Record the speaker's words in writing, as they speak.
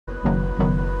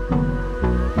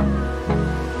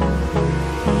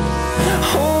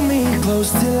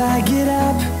close till I get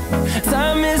up.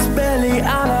 Time is barely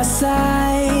on our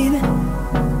side.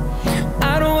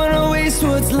 I don't wanna waste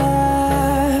what's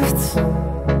left.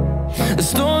 The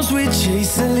storms we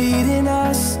chase are leading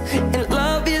us, and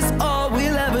love is all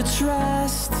we'll ever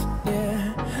trust.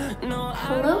 Yeah. No,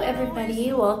 hello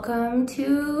everybody, welcome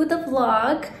to the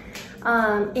vlog.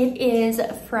 It is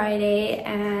Friday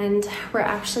and we're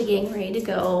actually getting ready to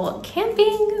go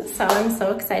camping, so I'm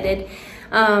so excited.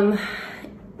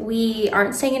 We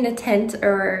aren't staying in a tent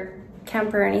or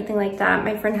camp or anything like that.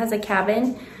 My friend has a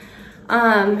cabin,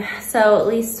 so at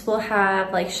least we'll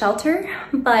have like shelter,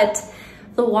 but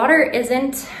the water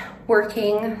isn't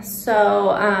working, so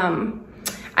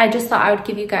I just thought I would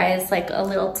give you guys like a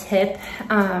little tip,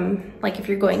 like if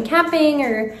you're going camping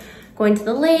or going to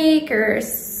the lake or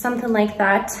something like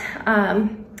that.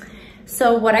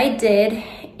 So what I did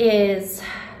is,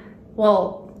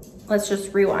 well, let's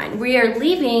just rewind. We are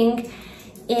leaving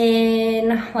in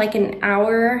like an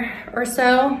hour or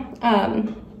so.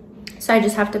 So I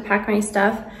just have to pack my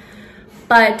stuff.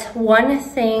 But one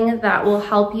thing that will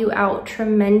help you out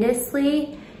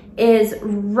tremendously is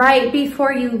right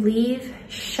before you leave,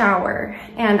 shower.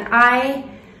 And I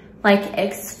like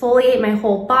exfoliate my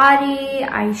whole body.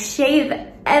 I shave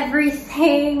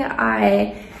everything.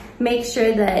 I make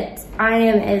sure that I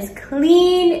am as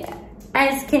clean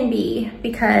as can be,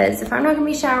 because if I'm not gonna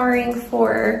be showering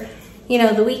for, you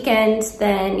know, the weekend,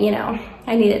 then, you know,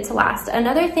 I need it to last.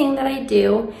 Another thing that I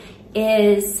do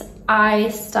is I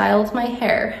styled my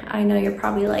hair. I know you're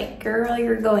probably like, girl,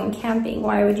 you're going camping.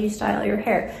 Why would you style your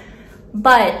hair?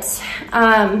 But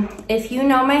if you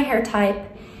know my hair type,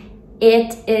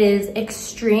 it is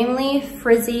extremely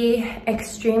frizzy,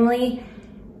 extremely,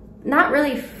 not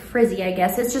really frizzy, I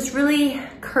guess. It's just really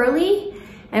curly.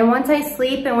 And once I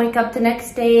sleep and wake up the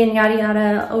next day and yada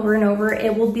yada over and over,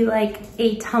 it will be like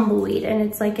a tumbleweed and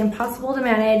it's like impossible to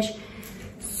manage.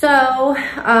 So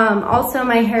also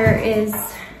my hair is,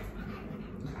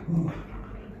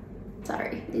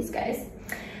 sorry, these guys.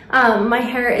 My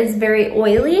hair is very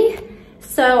oily.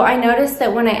 So I noticed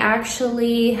that when I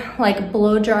actually like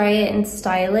blow dry it and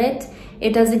style it,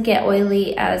 it doesn't get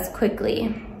oily as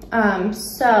quickly.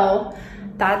 So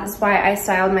that is why I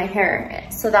styled my hair.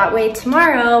 So that way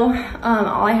tomorrow,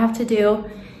 all I have to do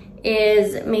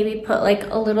is maybe put like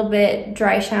a little bit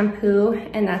dry shampoo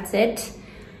and that's it.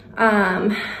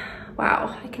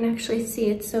 Wow, I can actually see,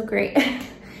 it's so great.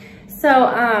 So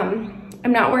I'm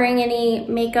not wearing any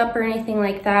makeup or anything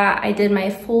like that. I did my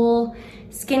full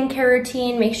skincare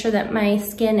routine, make sure that my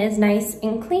skin is nice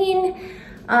and clean.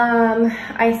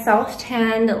 I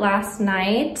self-tanned last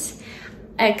night,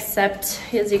 except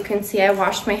as you can see, I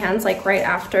washed my hands like right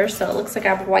after, so it looks like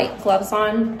I have white gloves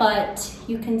on, but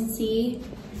you can see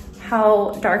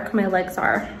how dark my legs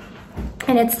are.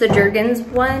 And it's the Jergens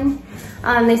one.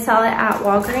 They sell it at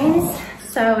Walgreens,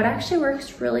 so it actually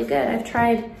works really good. I've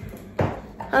tried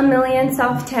a million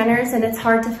self-tanners and it's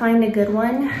hard to find a good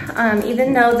one.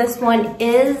 Even though this one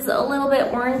is a little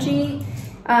bit orangey,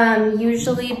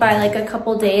 usually by like a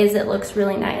couple days it looks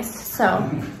really nice. So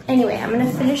anyway, I'm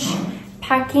gonna finish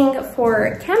packing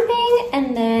for camping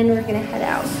and then we're gonna head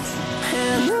out.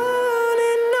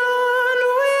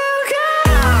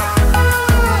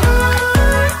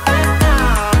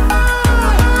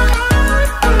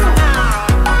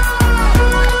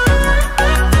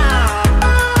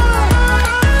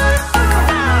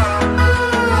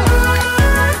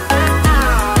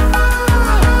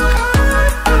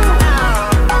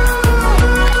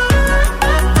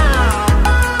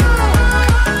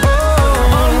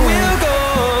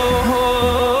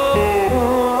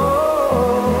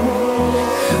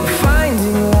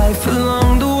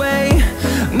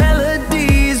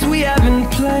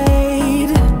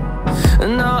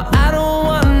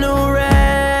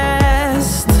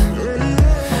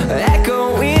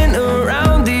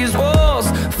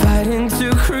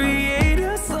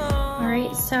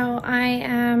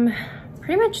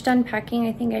 Done packing.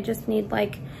 I think I just need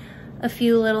like a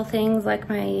few little things like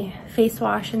my face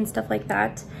wash and stuff like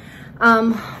that.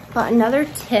 But another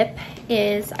tip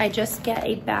is I just get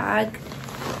a bag,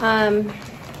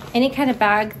 any kind of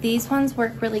bag. These ones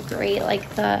work really great, like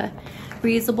the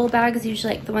reusable bags,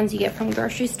 usually like the ones you get from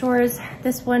grocery stores.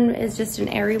 This one is just an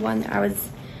airy one that I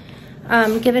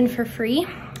was given for free,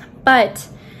 but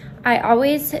I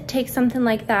always take something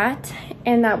like that,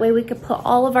 and that way we could put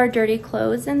all of our dirty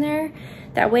clothes in there.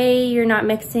 That way you're not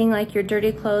mixing like your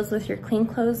dirty clothes with your clean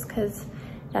clothes, because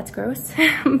that's gross.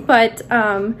 But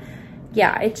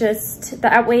yeah, it just,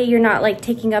 that way you're not like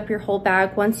taking up your whole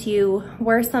bag. Once you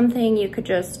wear something, you could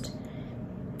just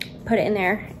put it in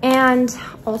there. And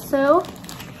also,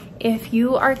 if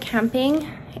you are camping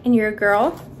and you're a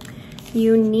girl,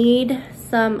 you need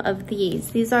some of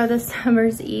these. These are the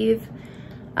Summer's Eve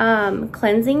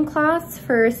cleansing cloths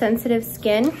for sensitive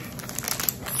skin.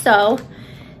 So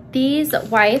these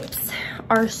wipes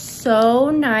are so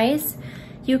nice.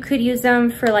 You could use them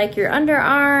for like your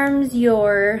underarms,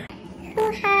 your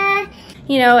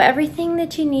you know, everything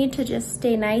that you need to just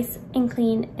stay nice and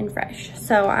clean and fresh.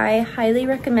 So I highly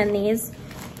recommend these.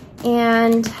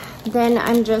 And then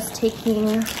I'm just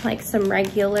taking like some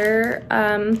regular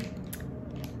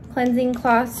cleansing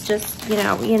cloths, just, you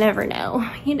know, you never know,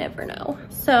 you never know.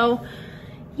 So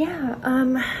yeah,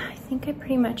 I think I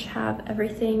pretty much have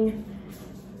everything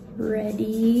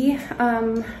ready.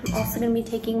 I'm also gonna be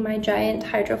taking my giant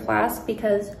hydro flask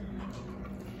because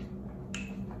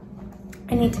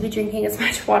I need to be drinking as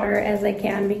much water as I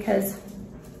can, because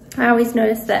I always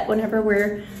notice that whenever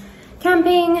we're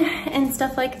camping and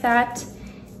stuff like that,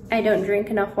 I don't drink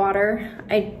enough water.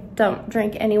 I don't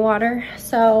drink any water.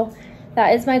 So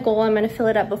that is my goal. I'm gonna fill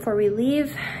it up before we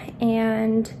leave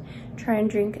and try and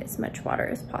drink as much water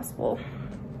as possible.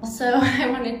 Also, I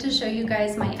wanted to show you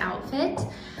guys my outfit.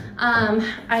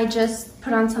 I just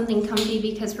put on something comfy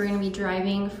because we're gonna be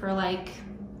driving for like,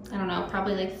 I don't know,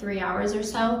 probably like 3 hours or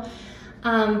so.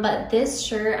 But this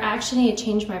shirt, I actually need to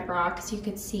change my bra because you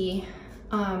could see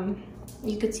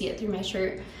it through my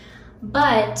shirt.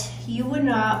 But you would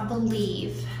not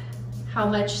believe how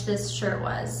much this shirt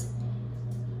was.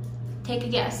 Take a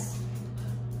guess.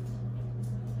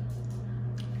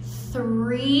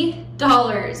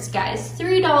 $3, guys,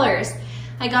 $3.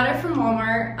 I got it from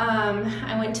Walmart.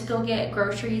 I went to go get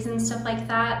groceries and stuff like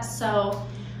that. So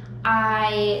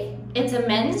it's a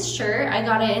men's shirt. I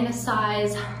got it in a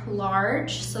size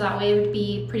large, so that way it would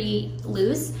be pretty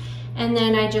loose. And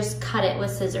then I just cut it with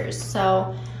scissors.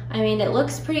 So, I mean, it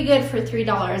looks pretty good for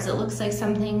 $3. It looks like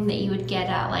something that you would get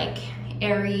at like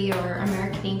Aerie or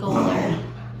American Eagle or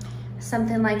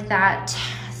something like that.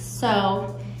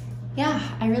 So yeah,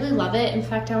 I really love it. In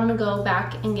fact, I want to go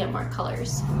back and get more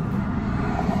colors.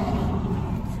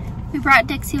 We brought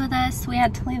Dixie with us. We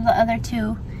had to leave the other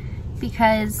two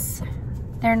because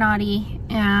they're naughty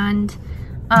and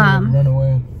they would run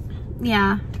away.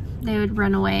 Yeah, they would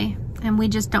run away, and we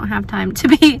just don't have time to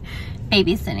be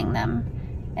babysitting them,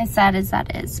 as sad as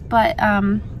that is. But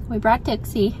we brought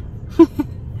Dixie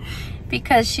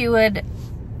because she would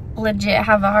legit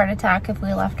have a heart attack if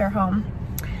we left her home.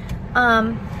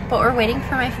 But we're waiting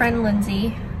for my friend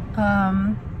Lindsay,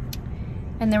 and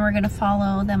then we're gonna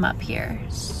follow them up here,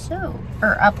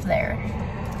 or up there.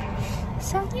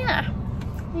 So yeah,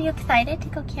 are you excited to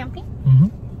go camping? Mm-hmm.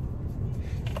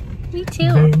 Me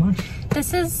too. Very much.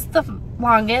 This is the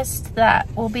longest that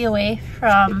we'll be away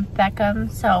from Beckham,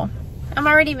 so I'm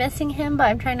already missing him, but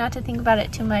I'm trying not to think about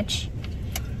it too much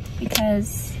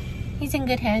because he's in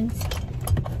good hands.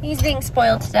 He's being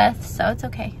spoiled to death, so it's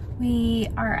okay. We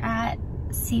are at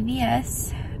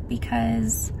CVS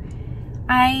because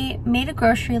I made a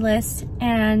grocery list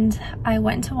and I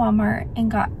went to Walmart and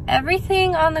got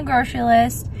everything on the grocery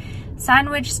list,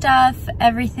 sandwich stuff,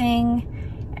 everything.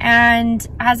 And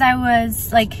as I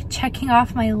was like checking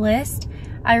off my list,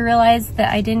 I realized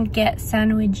that I didn't get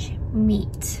sandwich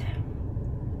meat.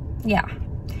 Yeah.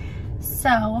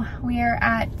 So we are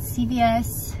at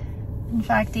CVS. In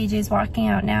fact, AJ's walking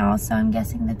out now, so I'm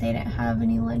guessing that they didn't have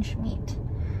any lunch meat.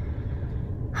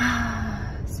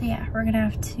 So yeah, we're gonna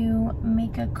have to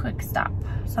make a quick stop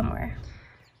somewhere.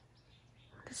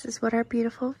 This is what our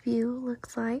beautiful view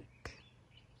looks like.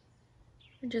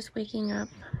 We're just waking up.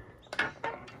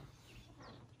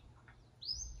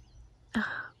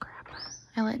 Oh crap,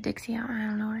 I let Dixie out. I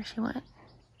don't know where she went.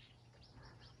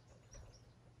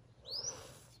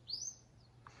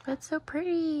 But it's so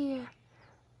pretty.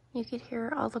 You could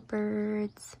hear all the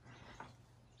birds,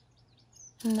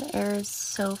 and the air is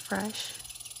so fresh.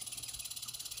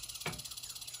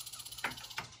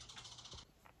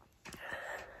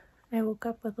 I woke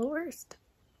up with the worst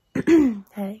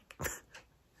headache.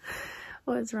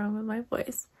 What's wrong with my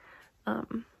voice? Yeah,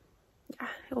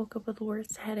 I woke up with the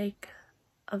worst headache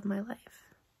of my life.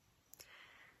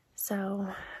 So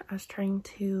I was trying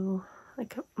to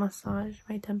like massage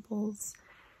my temples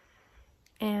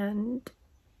and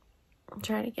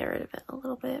try to get rid of it a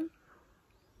little bit,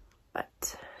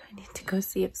 but I need to go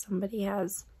see if somebody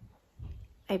has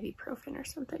ibuprofen or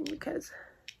something because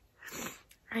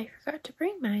I forgot to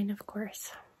bring mine, of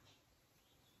course.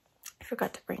 I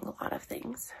forgot to bring a lot of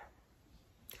things.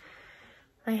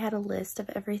 I had a list of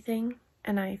everything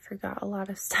and I forgot a lot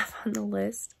of stuff on the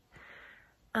list.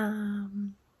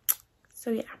 So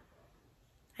yeah,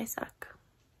 I suck.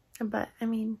 But I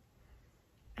mean,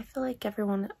 I feel like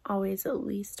everyone always at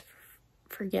least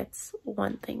forgets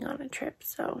one thing on a trip,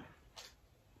 so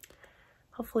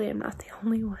hopefully I'm not the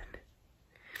only one.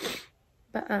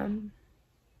 But I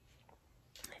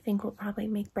think we'll probably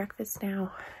make breakfast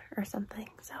now or something,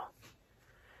 so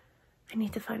I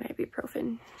need to find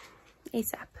ibuprofen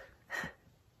ASAP.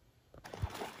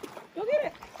 Go get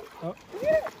it! Oh. Go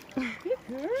get it!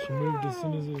 She moved as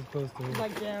soon as it was close to her.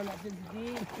 Like down, that is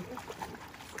deep.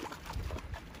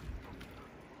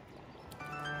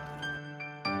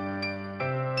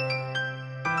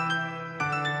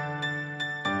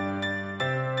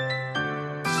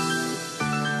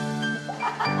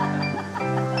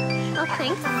 Oh,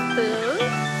 thanks, Boo.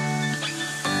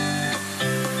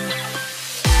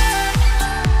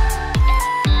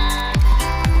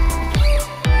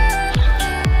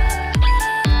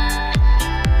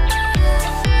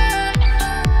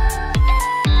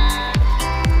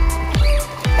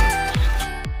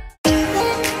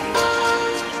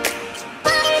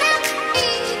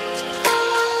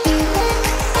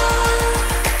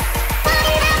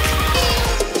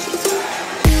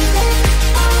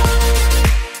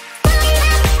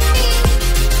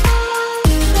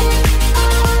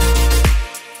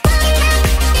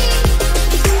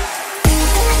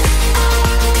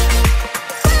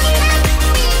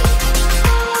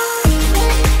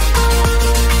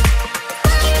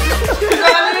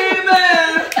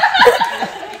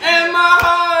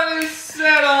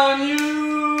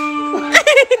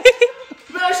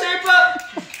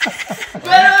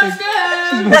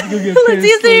 Let's see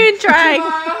if they're even trying.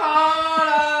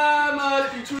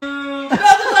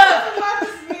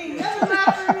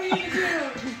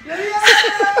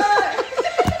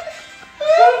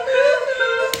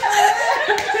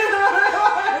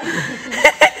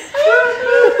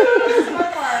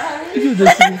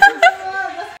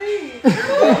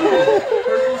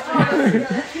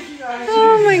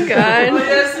 Oh my god. Oh,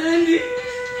 yes, indeed.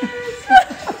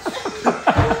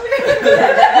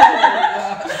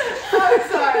 I'm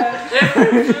sorry.